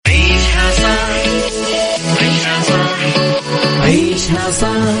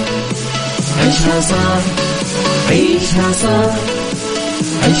عيشها صح عيشها صح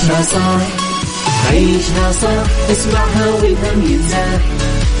عيشها صح عيشها صح اسمعها والهم ينزاح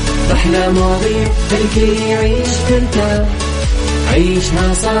أحلى مواضيع الكل يعيش ترتاح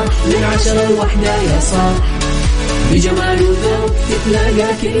عيشها صح من 10 ل1 يا صاح بجمال وذوق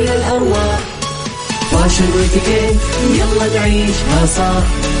تتلاقى كل الأرواح فاشل واتيكيت يلا نعيشها صح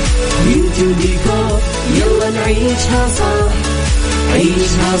بيوتي وديكور يلا نعيشها صح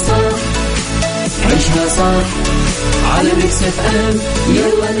عيشها صح عيشها صح على ميكس اف ام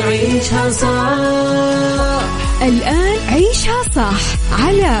يلا نعيشها صح. الآن عيشها صح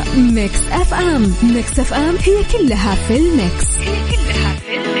على ميكس اف ام. ميكس اف ام هي كلها في الميكس.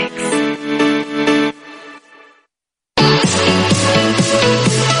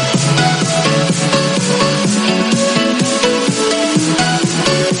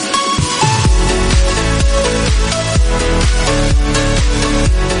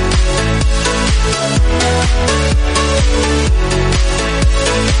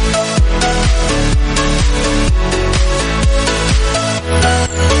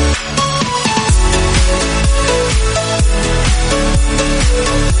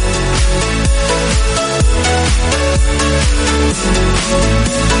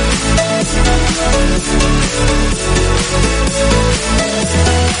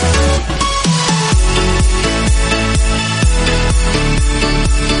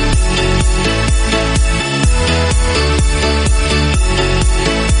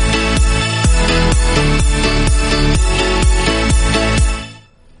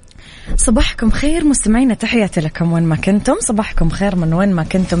 صباحكم خير مستمعينا، تحياتي لكم وين ما كنتم. صباحكم خير من وين ما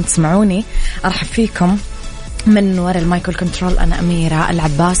كنتم تسمعوني. أرحب فيكم من وراء المايكل كنترول. أنا أميرة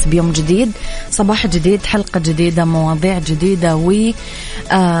العباس بيوم جديد، صباح جديد، حلقة جديدة، مواضيع جديدة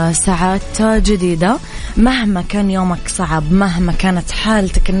وساعات جديدة. مهما كان يومك صعب، مهما كانت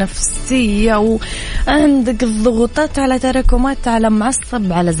حالتك النفسية وعندك الضغوطات على تراكمات على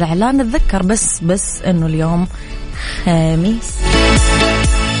معصب على زعلان، اتذكر بس إنه اليوم خميس.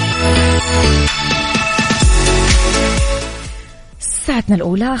 ساعتنا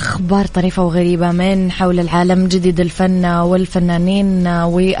الأولى أخبار طريفة وغريبة من حول العالم، جديد الفن والفنانين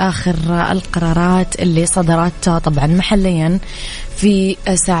وآخر القرارات اللي صدرت طبعا محليا. في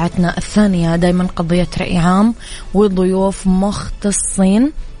ساعتنا الثانية دايما قضية رأي عام وضيوف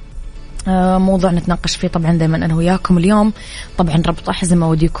مختصين، موضوع نتناقش فيه طبعا دايما أنا وياكم. اليوم طبعا ربط أحزمة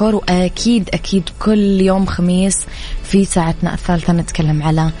وديكور، وأكيد كل يوم خميس في ساعتنا الثالثة نتكلم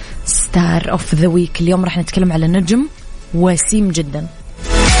على ستار أوف ذا ويك. اليوم راح نتكلم على نجم وسيم جدا،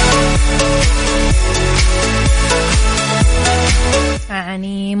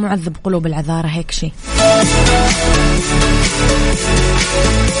 يعني معذب قلوب العذارى هيك شيء.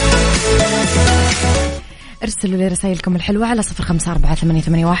 ارسلوا لي رسائلكم الحلوة على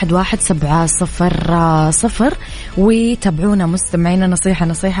 0548811700 وتابعونا مستمعينا.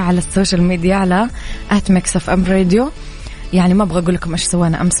 نصيحة على السوشيال ميديا على @mixfmradio. يعني ما أبغى أقول لكم إيش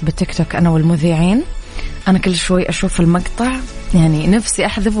سوينا أمس بالتيك توك أنا والمذيعين. أنا كل شوي أشوف المقطع، يعني نفسي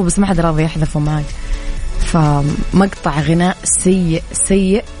أحذفه بس ما حد راضي يحذفه معي. فمقطع غناء سيء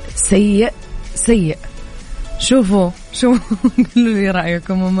سيء سيء سيء. شوفوا قولوا لي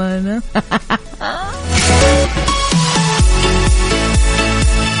رأيكم أمانة.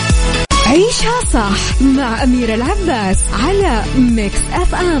 عيشها صح مع أميرة العباس على ميكس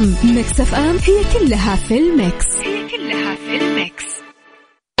اف ام. ميكس اف ام هي كلها في الميكس.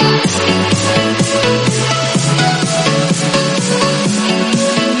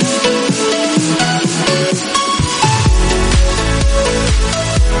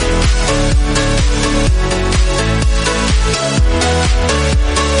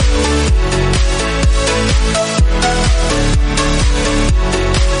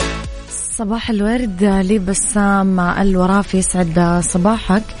 صباح الورد لي بسام الورافي، يسعد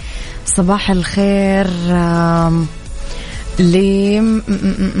صباحك. صباح الخير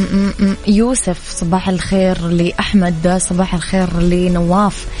ليوسف، صباح الخير لأحمد، صباح الخير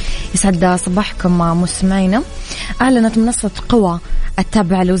لنواف، يسعد صباحكم مستمعينا. أعلنت منصة قوى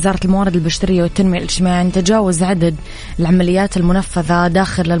التابعة لوزارة الموارد البشرية والتنمية الاجتماعية عن تجاوز عدد العمليات المنفذة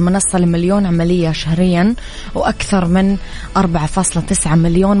داخل المنصة ل1,000,000 عملية شهريا، وأكثر من 4.9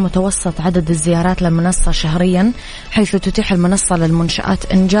 مليون متوسط عدد الزيارات للمنصة شهريا، حيث تتيح المنصة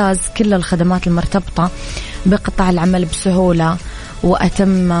للمنشآت إنجاز كل الخدمات المرتبطة بقطاع العمل بسهولة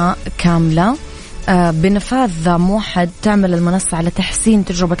وأتمة كاملة. بنفاذ موحد تعمل المنصة على تحسين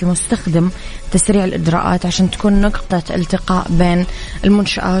تجربة المستخدم تسريع الإجراءات عشان تكون نقطة التقاء بين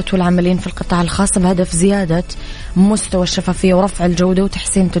المنشآت والعاملين في القطاع الخاص بهدف زيادة مستوى الشفافية ورفع الجودة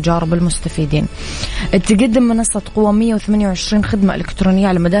وتحسين تجارب المستفيدين. تقدم منصة قوة 128 خدمة إلكترونية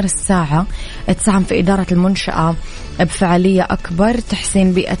على مدار الساعة تساهم في إدارة المنشأة بفعالية أكبر،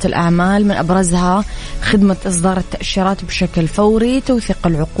 تحسين بيئة الأعمال، من أبرزها خدمة إصدار التأشيرات بشكل فوري، توثيق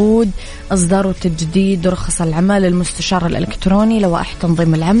العقود، إصدار وتجديد رخص العمل، المستشار الإلكتروني، لوائح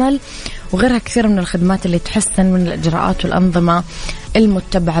تنظيم العمل، وغيرها كثير من الخدمات اللي تحسن من الإجراءات والأنظمة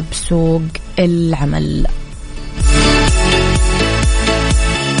المتبعة بسوق العمل.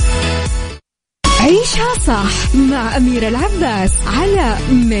 عيشها صح مع أميرة العباس على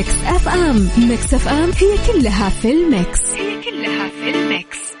ميكس أف أم. ميكس أف أم هي كلها في الميكس.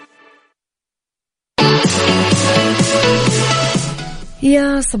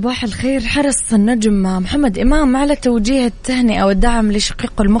 يا صباح الخير. حرص النجم محمد إمام على توجيه التهنئة والدعم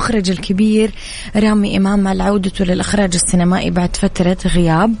لشقيقه المخرج الكبير رامي إمام على عودته للإخراج السينمائي بعد فترة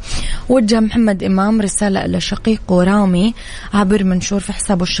غياب. وجه محمد إمام رسالة لشقيقه رامي عبر منشور في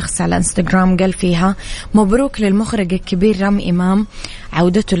حسابه الشخصي على انستغرام، قال فيها: مبروك للمخرج الكبير رامي إمام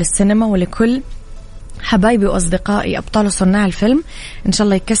عودته للسينما، ولكل حبايبي وأصدقائي أبطال وصناع الفيلم إن شاء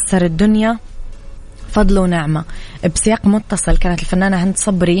الله يكسر الدنيا فضل ونعمة. بسياق متصل، كانت الفنانة هند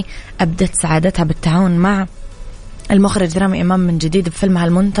صبري أبدت سعادتها بالتعاون مع المخرج رامي إمام من جديد بفيلمها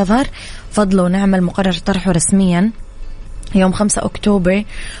المنتظر فضل ونعمة، المقرر طرحه رسميا يوم 5 أكتوبر،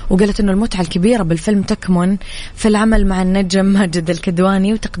 وقالت أنه المتعة الكبيرة بالفيلم تكمن في العمل مع النجم ماجد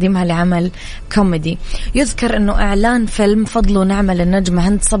الكدواني وتقديمها لعمل كوميدي. يذكر أنه إعلان فيلم فضل ونعمة للنجمة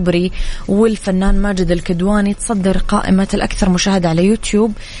هند صبري والفنان ماجد الكدواني تصدر قائمة الأكثر مشاهدة على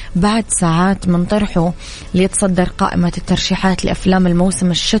يوتيوب بعد ساعات من طرحه، ليتصدر قائمة الترشيحات لأفلام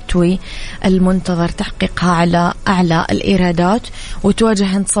الموسم الشتوي المنتظر تحقيقها على أعلى الإيرادات. وتواجه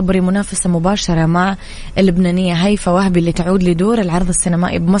هند صبري منافسة مباشرة مع اللبنانية هيفا وهبي اللي تعود لدور العرض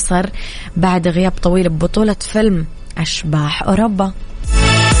السينمائي بمصر بعد غياب طويل ببطولة فيلم أشباح أوروبا.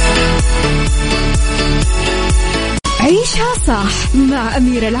 عيشها صح مع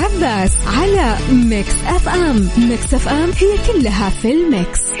أميرة العباس على ميكس أف أم. ميكس أف أم هي كلها في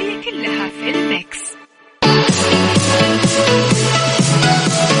الميكس.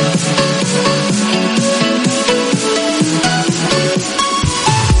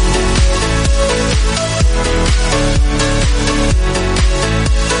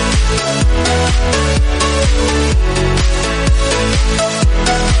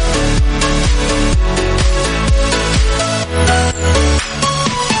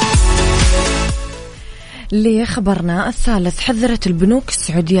 لخبرنا الثالث، حذرت البنوك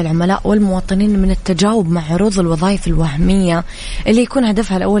السعودية العملاء والمواطنين من التجاوب مع عروض الوظائف الوهمية اللي يكون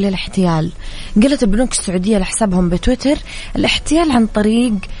هدفها الأول الاحتيال. قالت البنوك السعودية لحسابهم بتويتر: الاحتيال عن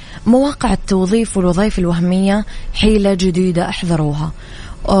طريق مواقع التوظيف والوظائف الوهمية حيلة جديدة احذروها.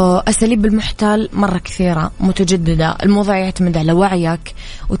 أساليب المحتال مرة كثيرة متجددة، الموضوع يعتمد على وعيك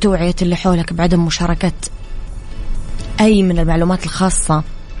وتوعية اللي حولك بعدم مشاركة أي من المعلومات الخاصة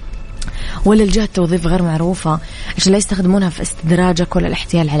ولا الجهة توظيف غير معروفة عشان لا يستخدمونها في استدراجك ولا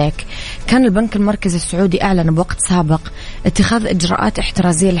الاحتيال عليك. كان البنك المركزي السعودي أعلن بوقت سابق اتخاذ إجراءات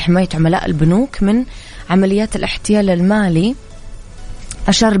احترازية لحماية عملاء البنوك من عمليات الاحتيال المالي.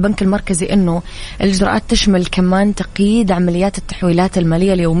 أشار البنك المركزي أنه الإجراءات تشمل كمان تقييد عمليات التحويلات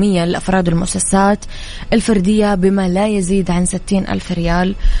المالية اليومية للأفراد والمؤسسات الفردية بما لا يزيد عن 60,000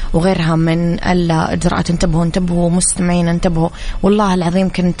 ريال وغيرها من الإجراءات. انتبهوا مستمعين، انتبهوا، والله العظيم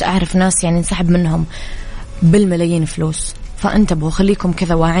كنت أعرف ناس يعني انسحب منهم بالملايين فلوس، فانتبهوا، خليكم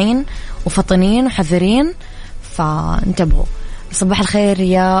كذا واعين وفطنين وحذرين، فانتبهوا. صباح الخير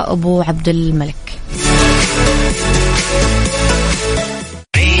يا أبو عبد الملك.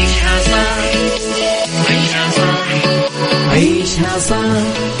 عيشها صح،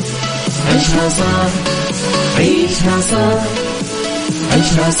 عيشها صح، عيشها صح،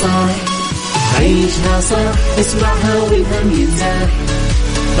 عيشها صح، عيشها صح، اسمعها والهم ينزاح،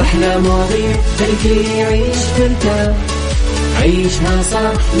 أحلى مواضيع خلي يعيش ترتاح. عيشها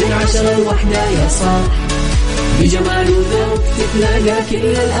صح من 10 ل1 يا صاح، بجمال وذوق تتلاقى كل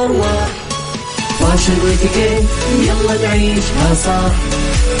الأرواح، فاشل واتيكيت يلا نعيشها صح،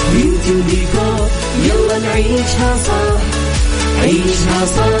 بيوتي وديكور يلا نعيشها صح. عيشها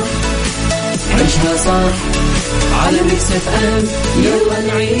صح، عيشها صح، على ميكس اف ام يلا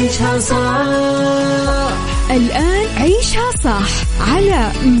نعيشها صح. الآن عيشها صح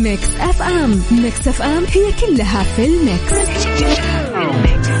على ميكس اف ام. ميكس اف ام هي كلها في الميكس.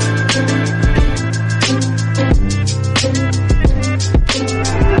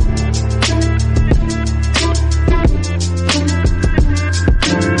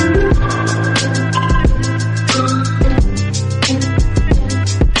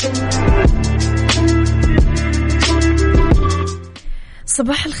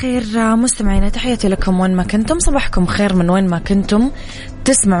 الخير مستمعينا، تحياتي لكم وين ما كنتم، صباحكم خير من وين ما كنتم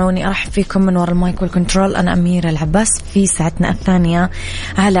تسمعوني. أرحب فيكم من وراء المايك والكنترول، أنا أميرة العباس في ساعتنا الثانية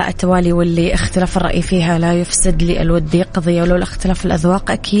على التوالي، واللي اختلاف الرأي فيها لا يفسد لي الودي قضية، ولو الاختلاف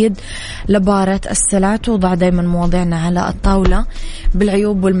الأذواق أكيد لبارة السلع. توضع دايما مواضيعنا على الطاولة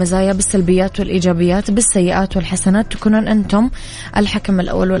بالعيوب والمزايا، بالسلبيات والإيجابيات، بالسيئات والحسنات، تكونون أنتم الحكم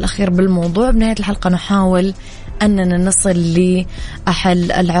الأول والأخير بالموضوع. بنهاية الحلقة نحاول أننا نصل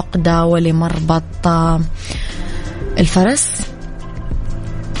لأحل العقدة ولمربط الفرس.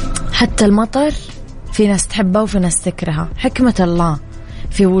 حتى المطر في ناس تحبه وفي ناس تكرهه. حكمة الله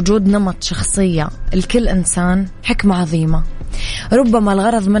في وجود نمط شخصية الكل إنسان حكمة عظيمة، ربما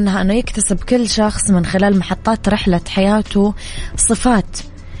الغرض منها أنه يكتسب كل شخص من خلال محطات رحلة حياته صفات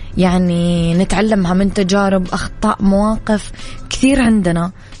يعني نتعلمها من تجارب، أخطاء، مواقف. كثير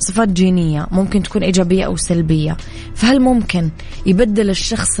عندنا صفات جينية ممكن تكون إيجابية أو سلبية، فهل ممكن يبدل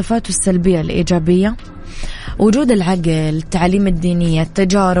الشخص صفاته السلبية لإيجابية؟ وجود العقل، التعاليم الدينية،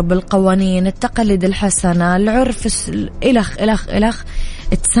 التجارب، القوانين، التقاليد الحسنة، العرف، إلخ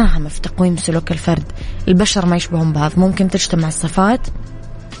تساهم في تقويم سلوك الفرد. البشر ما يشبهون بعض، ممكن تجتمع الصفات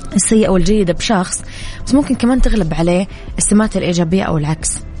السيئة والجيدة بشخص، بس ممكن كمان تغلب عليه السمات الإيجابية أو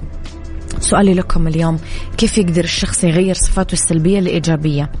العكس. سؤالي لكم اليوم، كيف يقدر الشخص يغير صفاته السلبية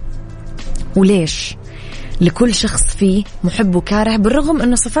لإيجابية؟ وليش؟ لكل شخص فيه محب وكاره، بالرغم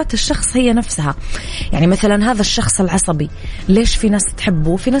أن صفات الشخص هي نفسها. يعني مثلا هذا الشخص العصبي، ليش في ناس تحبه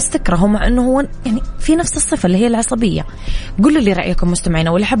وفي ناس تكرهه مع أنه هو يعني في نفس الصفة اللي هي العصبية؟ قولوا لي رأيكم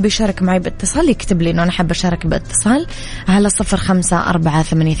مستمعينا، واللي حب يشارك معي باتصال يكتب لي أنه أنا حاب أشارك باتصال على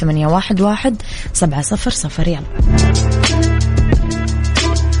 0548811700. يلا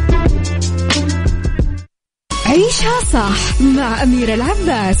عيشها صح مع أميرة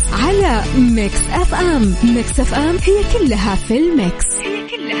العباس على ميكس أف أم. ميكس أف أم هي كلها في الميكس، هي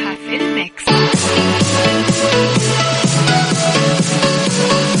كلها في الميكس.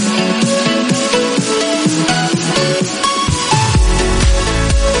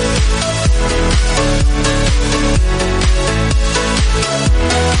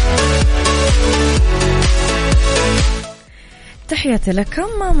 تحياتي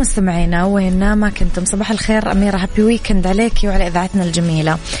لكم مستمعينا وين ما كنتم، صباح الخير. أميرة، هابي ويكند عليكي وعلى إذاعتنا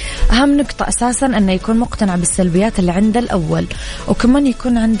الجميلة. أهم نقطة أساسا أنه يكون مقتنع بالسلبيات اللي عنده الأول، وكمان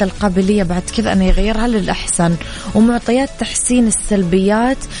يكون عنده القابلية بعد كذا أنه يغيرها للأحسن. ومعطيات تحسين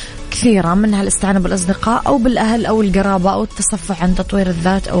السلبيات كثيرة، منها الاستعانة بالأصدقاء أو بالأهل أو القرابة أو التصفح عن تطوير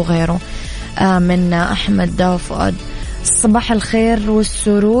الذات أو غيره. من أحمد فؤاد، صباح الخير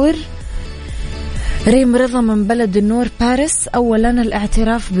والسرور. ريم رضا من بلد النور باريس، أولا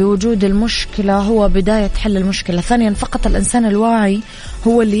الاعتراف بوجود المشكلة هو بداية حل المشكلة. ثانيا فقط الإنسان الواعي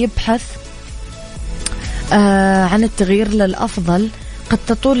هو اللي يبحث عن التغيير للأفضل. قد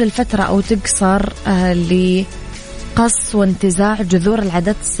تطول الفترة أو تقصر لقص وانتزاع جذور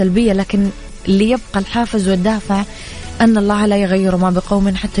العادات السلبية، لكن اللي يبقى الحافز والدافع أن الله لا يغير ما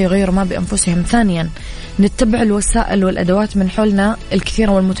بقوم حتى يغيروا ما بأنفسهم. ثانيا نتبع الوسائل والأدوات من حولنا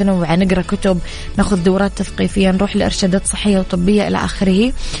الكثيرة والمتنوعة، نقرأ كتب، نأخذ دورات تثقيفية، نروح لإرشادات صحية وطبية إلى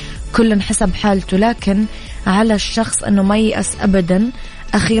آخره، كل حسب حالته. لكن على الشخص أنه ما ييأس أبدا.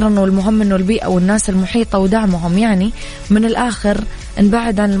 أخيرا والمهم أنه البيئة والناس المحيطة ودعمهم، يعني من الآخر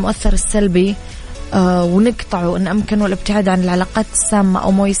نبعد عن المؤثر السلبي ونقطعه إن أمكن، والابتعاد عن العلاقات السامة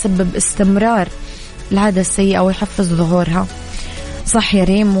أو ما يسبب استمرار العادة السيئة ويحفز ظهورها. صح يا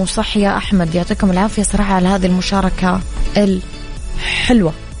ريم وصح يا أحمد، يعطيكم العافية صراحة على هذه المشاركة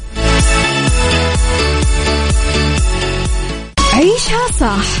الحلوة. عيشها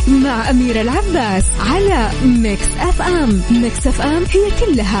صح مع أميرة العباس على ميكس أف أم. ميكس أف أم هي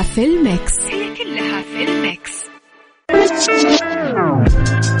كلها في الميكس، هي كلها في الميكس.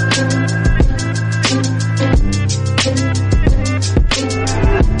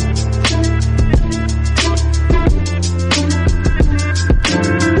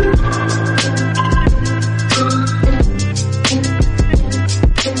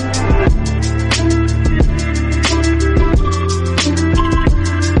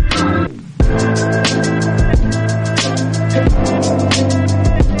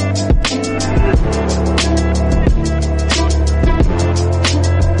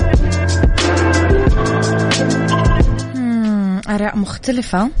 آراء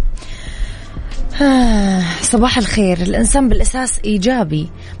مختلفة. صباح الخير. الإنسان بالأساس إيجابي،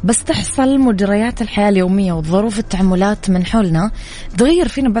 بس تحصل مجريات الحياة اليومية وظروف التعاملات من حولنا تغير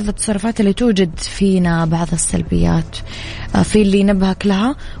فينا بعض التصرفات اللي توجد فينا بعض السلبيات. في اللي ينبهك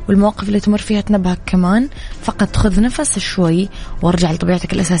لها والمواقف اللي تمر فيها تنبهك كمان. فقط خذ نفس شوي وارجع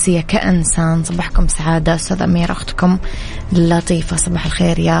لطبيعتك الأساسية كإنسان. صباحكم سعادة، أستاذ أمير أختكم لطيفة. صباح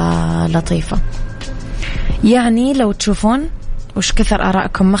الخير يا لطيفة. يعني لو تشوفون وش كثر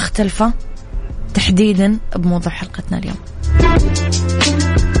آرائكم مختلفة تحديدا بموضوع حلقتنا اليوم.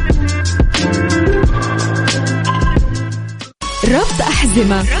 ربط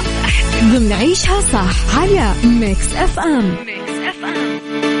أحزمة ضمن عيشها صح على ميكس اف ام.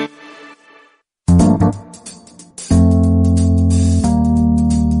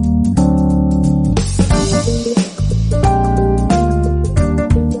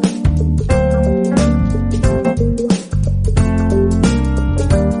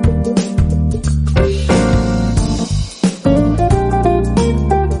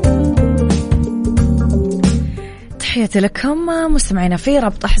 تحياتي لكم مستمعينا في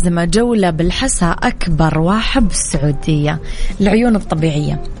ربط أحزمة. جولة بالحسا، أكبر واحة بالسعودية، العيون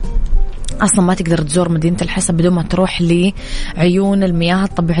الطبيعية. أصلا ما تقدر تزور مدينة الحسا بدون ما تروح لعيون المياه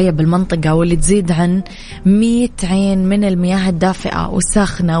الطبيعية بالمنطقة، واللي تزيد عن 100 عين من المياه الدافئة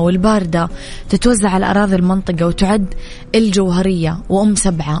والساخنة والباردة تتوزع على أراضي المنطقة، وتعد الجوهرية وأم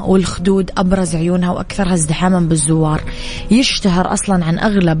سبعة والخدود أبرز عيونها وأكثرها ازدحاما بالزوار. يشتهر أصلا عن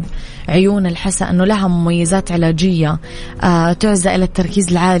أغلب عيون الحسا أنه لها مميزات علاجية تعزى إلى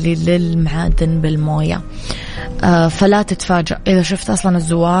التركيز العالي للمعادن بالموية. فلا تتفاجأ إذا شفت أصلا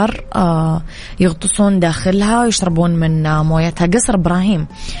الزوار يغطسون داخلها ويشربون من مويتها. قصر إبراهيم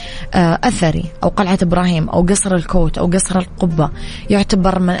أثري، أو قلعة إبراهيم، أو قصر الكوت، أو قصر القبة،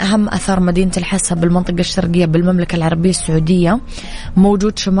 يعتبر من أهم أثار مدينة الحسا بالمنطقة الشرقية بالمملكة العربية السعودية.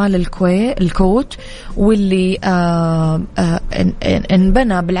 موجود شمال الكوت، واللي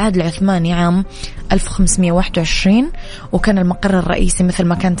انبنى بالعهد العثماني عام 1521، وكان المقر الرئيسي مثل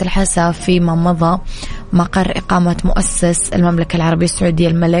ما كانت الحسا فيما مضى مقر إقامة مؤسس المملكة العربية السعودية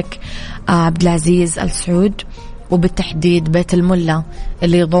الملك عبد العزيز آل سعود، وبالتحديد بيت الملا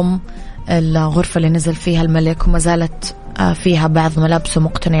اللي يضم الغرفة اللي نزل فيها الملك، وما زالت فيها بعض ملابسه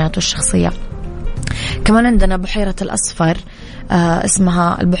ومقتنياته الشخصية. كمان عندنا بحيرة الأصفر،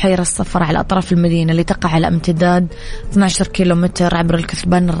 اسمها البحيرة الصفراء، على أطراف المدينة، اللي تقع على امتداد 12 كيلومتر عبر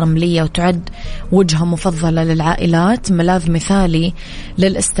الكثبان الرملية، وتعد وجهة مفضلة للعائلات، ملاذ مثالي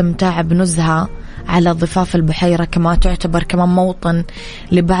للاستمتاع بنزهة على ضفاف البحيرة. كما تعتبر كمان موطن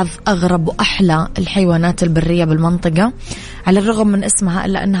لبعض أغرب وأحلى الحيوانات البرية بالمنطقة، على الرغم من اسمها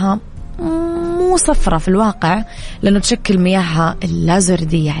إلا أنها مو صفرة في الواقع، لأنه تشكل مياهها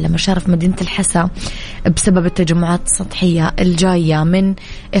اللازردية على مشارف مدينة الحسا بسبب التجمعات السطحية الجاية من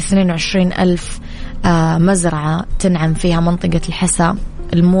 22,000 مزرعة تنعم فيها منطقة الحسا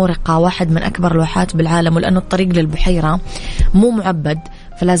المورقة، واحد من أكبر الواحات بالعالم. ولأنه الطريق للبحيرة مو معبد،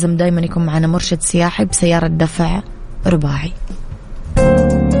 فلازم دايما يكون معنا مرشد سياحي بسيارة دفع رباعي.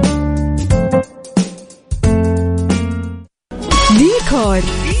 ديكور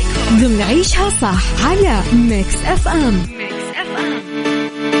ضمن عيشها صح على ميكس اف ام.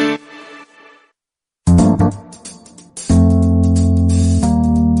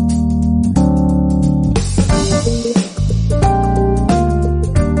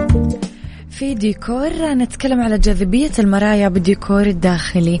 في ديكور نتكلم على جاذبية المرايا بالديكور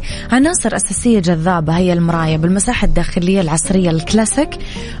الداخلي. عناصر أساسية جذابة هي المرايا بالمساحة الداخلية العصرية الكلاسيك،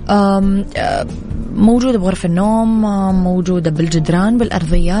 موجودة بغرف النوم، موجودة بالجدران،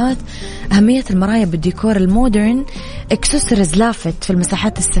 بالأرضيات. أهمية المرايا بالديكور المودرن، اكسسوارز لافت في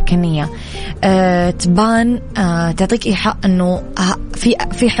المساحات السكنية، تبان تعطيك إيحاء أنه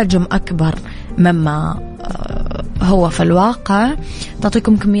في حجم أكبر مما هو في الواقع.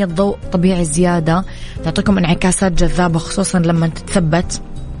 تعطيكم كمية ضوء طبيعي زيادة، تعطيكم انعكاسات جذابة، خصوصا لما تتثبت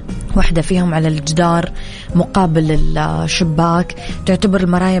واحدة فيهم على الجدار مقابل الشباك. تعتبر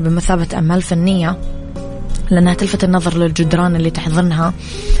المرايا بمثابة أعمال فنية، لأنها تلفت النظر للجدران اللي تحضنها.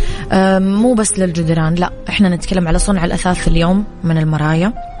 مو بس للجدران، لا، احنا نتكلم على صنع الأثاث اليوم من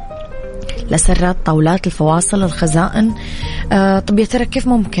المرايا، الأسرات، طاولات، الفواصل، الخزائن. طب يا ترى كيف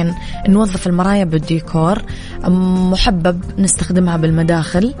ممكن نوظف المرايا بالديكور؟ محبب نستخدمها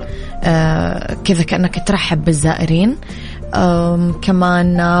بالمداخل كذا كأنك ترحب بالزائرين.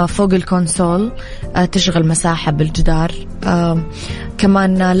 كمان فوق الكونسول تشغل مساحة بالجدار.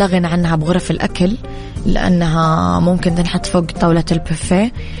 كمان لا غنى عنها بغرف الأكل لأنها ممكن تنحط فوق طاولة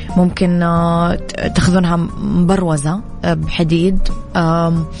البوفيه، ممكن تاخذونها مبروزة بحديد،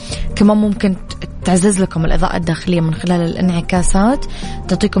 كمان ممكن تعزز لكم الإضاءة الداخلية من خلال الانعكاسات،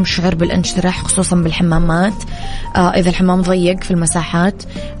 تعطيكم شعور بالانشراح خصوصا بالحمامات. إذا الحمام ضيق في المساحات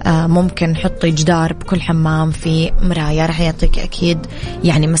ممكن حطي جدار بكل حمام في مراية، رح يعطيك أكيد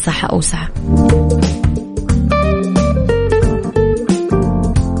يعني مساحة أوسع.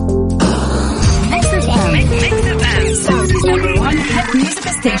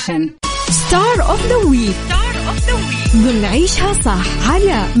 ستار اوف ذا ويك ضمن عيشها صح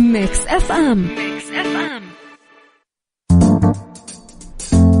على ميكس اف ام.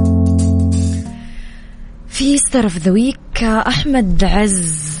 في ستار اوف ذا ويك أحمد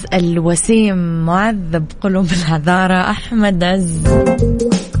عز الوسيم معذب قلوب العذارى. أحمد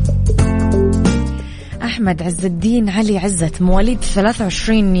عز الدين علي عزت، مواليد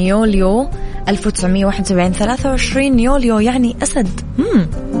 23 يوليو 1971. 23 يوليو يعني أسد.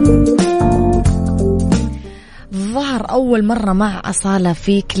 ظهر أول مرة مع أصالة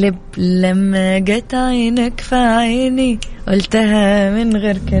في كليب لما جت عينك في عيني قلتها من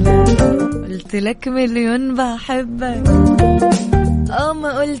غير كلام، قلت لك مليون بحبك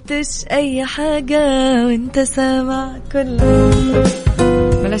ما قلتش أي حاجة وانت سامع كله.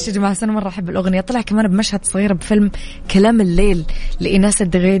 بلاش يا جماعة، أنا مرة أحب الأغنية. طلع كمان بمشهد صغير بفيلم كلام الليل لإناس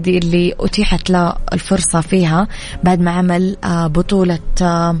الدغيدي اللي أتيحت له الفرصة فيها بعد ما عمل بطولة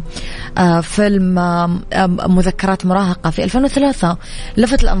فيلم مذكرات مراهقة في 2003.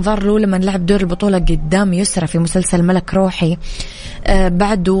 لفت الأنظار له لما لعب دور البطولة قدام يسرى في مسلسل ملك روحي.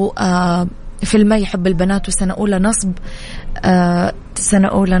 بعده فيلم يحب البنات وسنة أولى نصب. سنة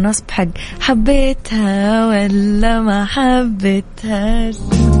أولى نصب حق حبيتها ولا ما حبيتها.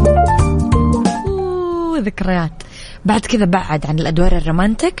 ذكريات. بعد كذا بعد عن الأدوار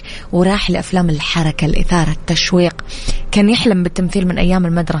الرومانتك وراح لأفلام الحركة، الإثارة، التشويق. كان يحلم بالتمثيل من أيام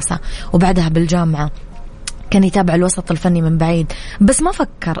المدرسة، وبعدها بالجامعة كان يتابع الوسط الفني من بعيد، بس ما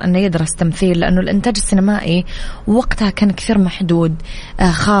فكر أنه يدرس تمثيل لأنه الإنتاج السينمائي وقتها كان كثير محدود.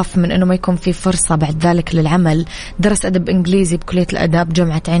 خاف من أنه ما يكون في فرصة بعد ذلك للعمل. درس أدب إنجليزي بكلية الأداب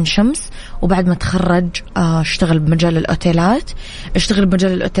جامعة عين شمس، وبعد ما تخرج اشتغل بمجال الأوتيلات.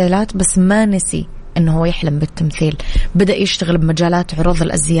 بس ما نسي أنه هو يحلم بالتمثيل. بدأ يشتغل بمجالات عروض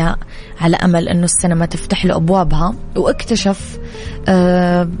الأزياء على أمل أنه السينما تفتح له أبوابها، واكتشف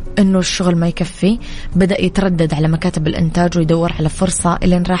أنه الشغل ما يكفي. بدأ يتردد على مكاتب الإنتاج ويدور على فرصة،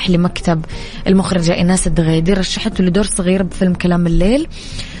 إلين راح لمكتب المخرجة إيناس الدغيدي، رشحته لدور صغير بفيلم كلام الليل،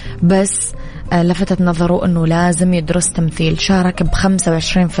 بس لفتت نظره أنه لازم يدرس تمثيل. شارك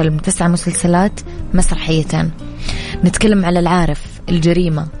ب25 فيلم، 9 مسلسلات، مسرحيتين. نتكلم على العارف،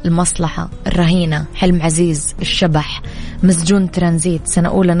 الجريمة، المصلحة، الرهينة، حلم عزيز، الشبح، مسجون ترانزيت، سنة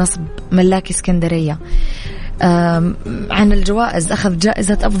أولى نصب، ملاكي اسكندرية. عن الجوائز، أخذ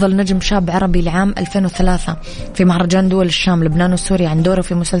جائزة أفضل نجم شاب عربي لعام 2003 في مهرجان دول الشام، لبنان وسوريا عن دوره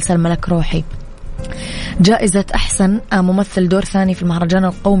في مسلسل ملك روحي. جائزة أحسن ممثل دور ثاني في المهرجان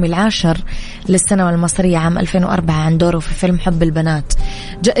القومي العاشر للسينما المصرية عام 2004 عن دوره في فيلم حب البنات.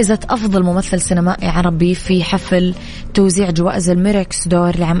 جائزة أفضل ممثل سينمائي عربي في حفل توزيع جوائز الميركس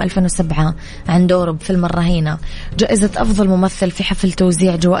دور لعام 2007 عن دوره بفيلم الرهينة. جائزة أفضل ممثل في حفل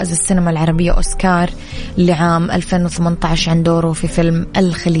توزيع جوائز السينما العربية أوسكار لعام 2018 عن دوره في فيلم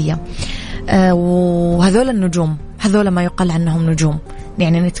الخلية. وهذول النجوم، هذول ما يقال عنهم نجوم.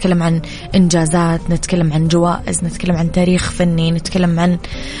 يعني نتكلم عن إنجازات، نتكلم عن جوائز، نتكلم عن تاريخ فني، نتكلم عن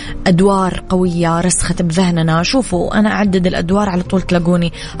أدوار قوية رسخت بذهننا. شوفوا أنا أعدد الأدوار على طول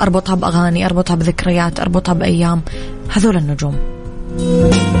تلاقوني أربطها بأغاني، أربطها بذكريات، أربطها بأيام. هذول النجوم.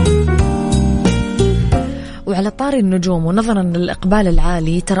 وعلى طاري النجوم ونظرا للإقبال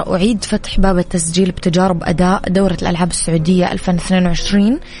العالي، ترى أعيد فتح باب التسجيل بتجارب أداء دورة الألعاب السعودية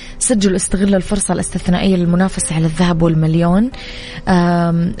 2022. سجلوا استغلوا الفرصة الاستثنائية للمنافسة على الذهب والمليون.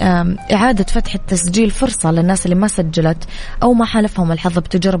 إعادة فتح التسجيل فرصة للناس اللي ما سجلت أو ما حالفهم الحظ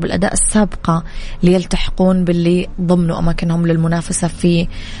بتجارب الأداء السابقة ليلتحقون باللي ضمنوا أماكنهم للمنافسة في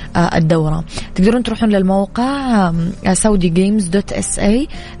الدورة. تقدرون تروحون للموقع saudigames.sa.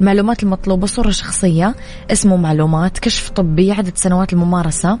 المعلومات المطلوبة: صورة شخصية، اسمه، معلومات، كشف طبي، عدد سنوات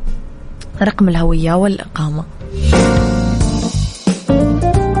الممارسة، رقم الهوية والإقامة.